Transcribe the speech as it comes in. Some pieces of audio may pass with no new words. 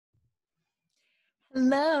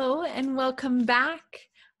Hello and welcome back.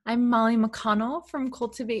 I'm Molly McCONNELL from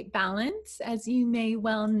Cultivate Balance, as you may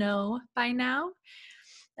well know by now.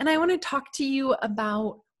 And I want to talk to you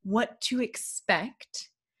about what to expect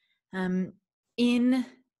in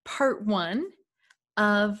part one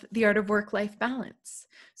of the Art of Work-Life Balance.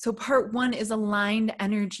 So part one is aligned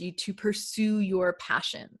energy to pursue your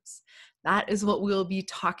passions. That is what we'll be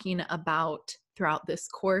talking about throughout this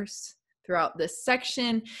course, throughout this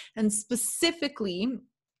section, and specifically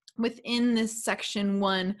within this section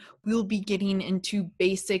one, we'll be getting into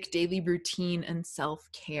basic daily routine and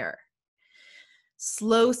self-care.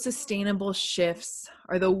 Slow, sustainable shifts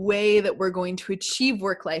are the way that we're going to achieve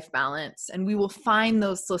work-life balance, and we will find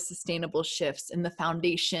those slow, sustainable shifts in the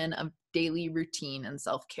foundation of daily routine and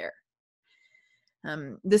self-care.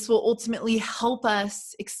 This will ultimately help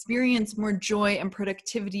us experience more joy and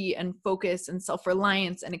productivity and focus and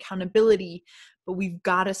self-reliance and accountability, but we've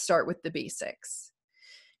got to start with the basics.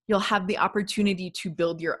 You'll have the opportunity to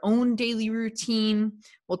build your own daily routine.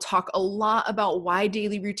 We'll talk a lot about why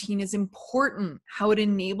daily routine is important, how it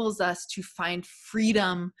enables us to find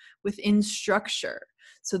freedom within structure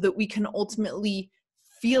so that we can ultimately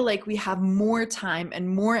feel like we have more time and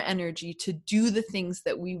more energy to do the things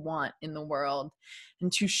that we want in the world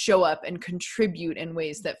and to show up and contribute in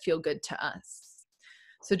ways that feel good to us.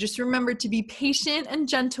 So just remember to be patient and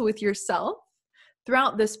gentle with yourself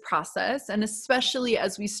throughout this process, and especially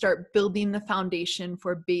as we start building the foundation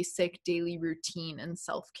for basic daily routine and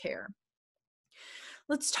self-care.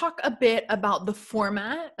 Let's talk a bit about the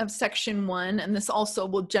format of section one, and this also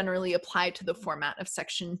will generally apply to the format of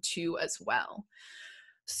section two as well.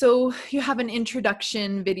 So you have an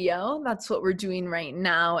introduction video, that's what we're doing right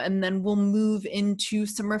now, and then we'll move into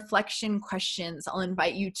some reflection questions. I'll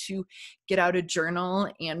invite you to get out a journal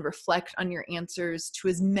and reflect on your answers to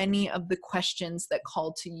as many of the questions that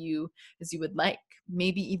call to you as you would like,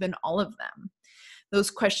 maybe even all of them.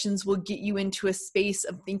 Those questions will get you into a space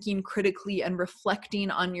of thinking critically and reflecting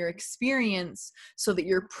on your experience so that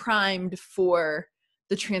you're primed for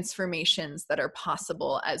the transformations that are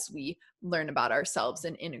possible as we learn about ourselves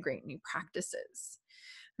and integrate new practices.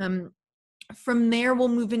 From there, we'll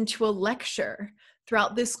move into a lecture.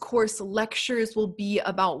 Throughout this course, lectures will be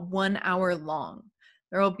about 1 hour long.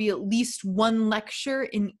 There will be at least one lecture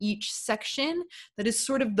in each section that is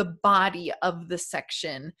sort of the body of the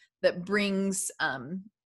section that brings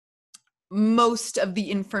most of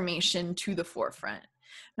the information to the forefront.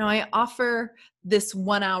 Now, I offer this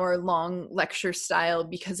 1 hour long lecture style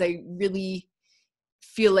because I really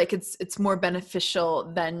feel like it's more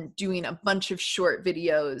beneficial than doing a bunch of short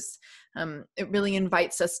videos. It really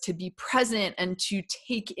invites us to be present and to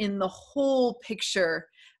take in the whole picture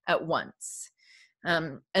at once.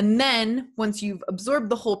 And then once you've absorbed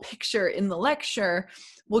the whole picture in the lecture,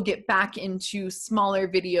 we'll get back into smaller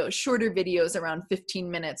videos, shorter videos around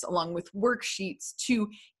 15 minutes, along with worksheets to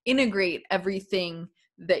integrate everything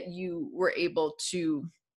that you were able to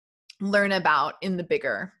learn about in the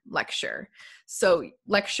bigger lecture. So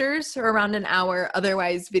lectures are around an hour.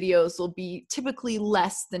 Otherwise, videos will be typically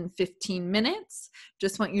less than 15 minutes.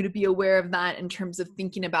 Just want you to be aware of that in terms of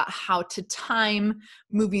thinking about how to time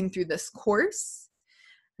moving through this course.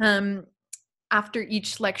 After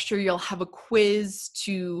each lecture, you'll have a quiz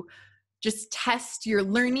to just test your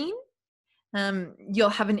learning. You'll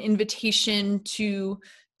have an invitation to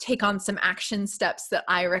take on some action steps that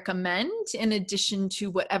I recommend in addition to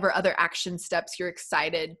whatever other action steps you're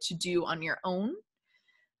excited to do on your own.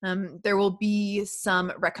 There will be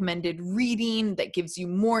some recommended reading that gives you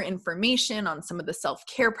more information on some of the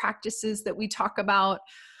self-care practices that we talk about.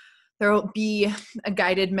 There will be a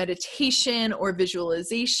guided meditation or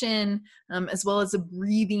visualization, as well as a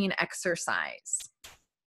breathing exercise.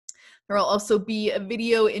 There will also be a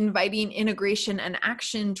video inviting integration and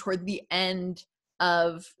action toward the end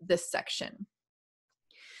of this section.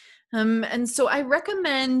 And so I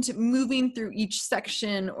recommend moving through each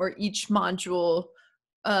section or each module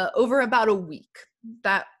over about a week.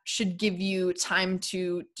 That should give you time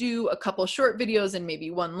to do a couple short videos and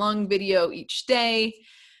maybe one long video each day.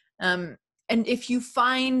 And if you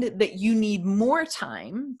find that you need more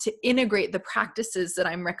time to integrate the practices that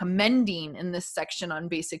I'm recommending in this section on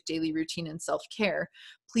basic daily routine and self-care,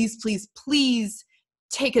 please, please, please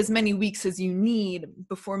take as many weeks as you need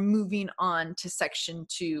before moving on to section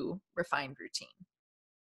 2, refined routine.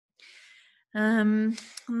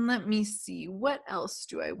 Let me see, what else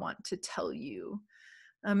do I want to tell you?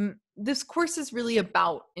 This course is really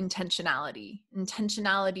about intentionality.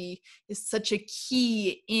 Intentionality is such a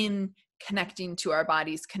key in connecting to our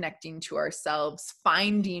bodies, connecting to ourselves,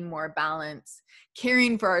 finding more balance,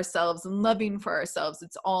 caring for ourselves and loving for ourselves.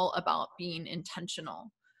 It's all about being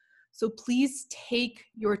intentional. So please take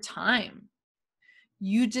your time.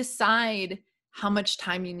 You decide how much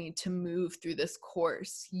time you need to move through this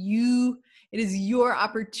course. It is your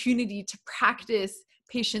opportunity to practice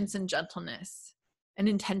patience and gentleness and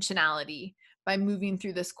intentionality by moving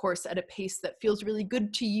through this course at a pace that feels really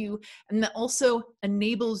good to you and that also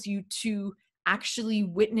enables you to actually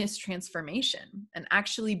witness transformation and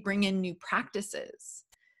actually bring in new practices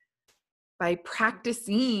by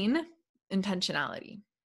practicing intentionality.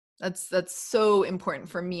 That's so important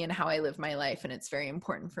for me and how I live my life. And it's very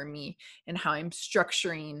important for me and how I'm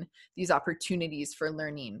structuring these opportunities for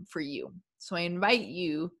learning for you. So I invite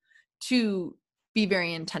you to be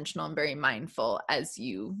very intentional and very mindful as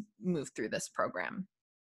you move through this program.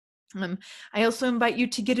 I also invite you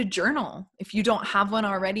to get a journal. If you don't have one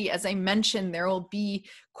already, as I mentioned, there will be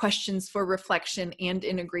questions for reflection and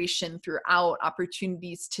integration throughout,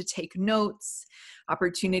 opportunities to take notes,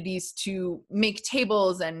 opportunities to make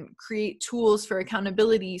tables and create tools for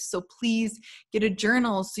accountability. So please get a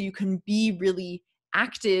journal so you can be really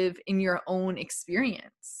active in your own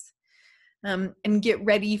experience. And get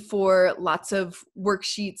ready for lots of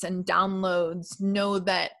worksheets and downloads. Know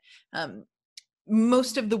that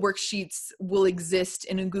most of the worksheets will exist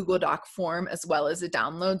in a Google Doc form as well as a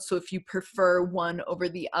download. So if you prefer one over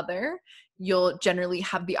the other, you'll generally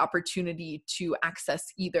have the opportunity to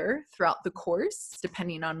access either throughout the course,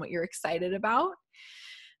 depending on what you're excited about.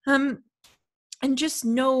 And just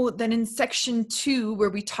know that in section 2, where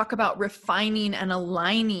we talk about refining and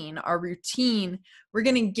aligning our routine, we're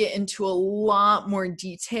going to get into a lot more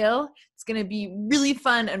detail. It's going to be really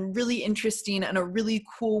fun and really interesting and a really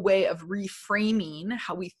cool way of reframing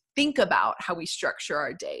how we think about how we structure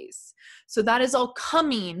our days. So that is all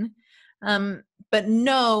coming, but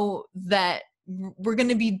know that we're going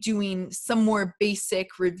to be doing some more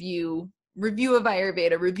basic review of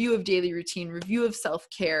Ayurveda, review of daily routine, review of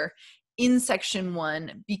self-care in section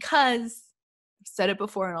 1, because I've said it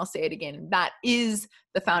before and I'll say it again, that is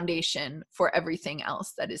the foundation for everything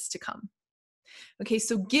else that is to come. Okay,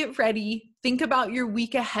 so get ready, think about your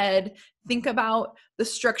week ahead, think about the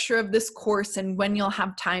structure of this course and when you'll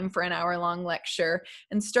have time for an hour-long lecture,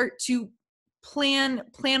 and start to plan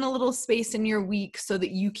a little space in your week so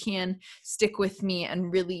that you can stick with me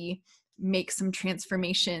and really make some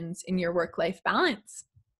transformations in your work-life balance.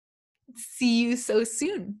 See you so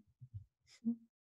soon.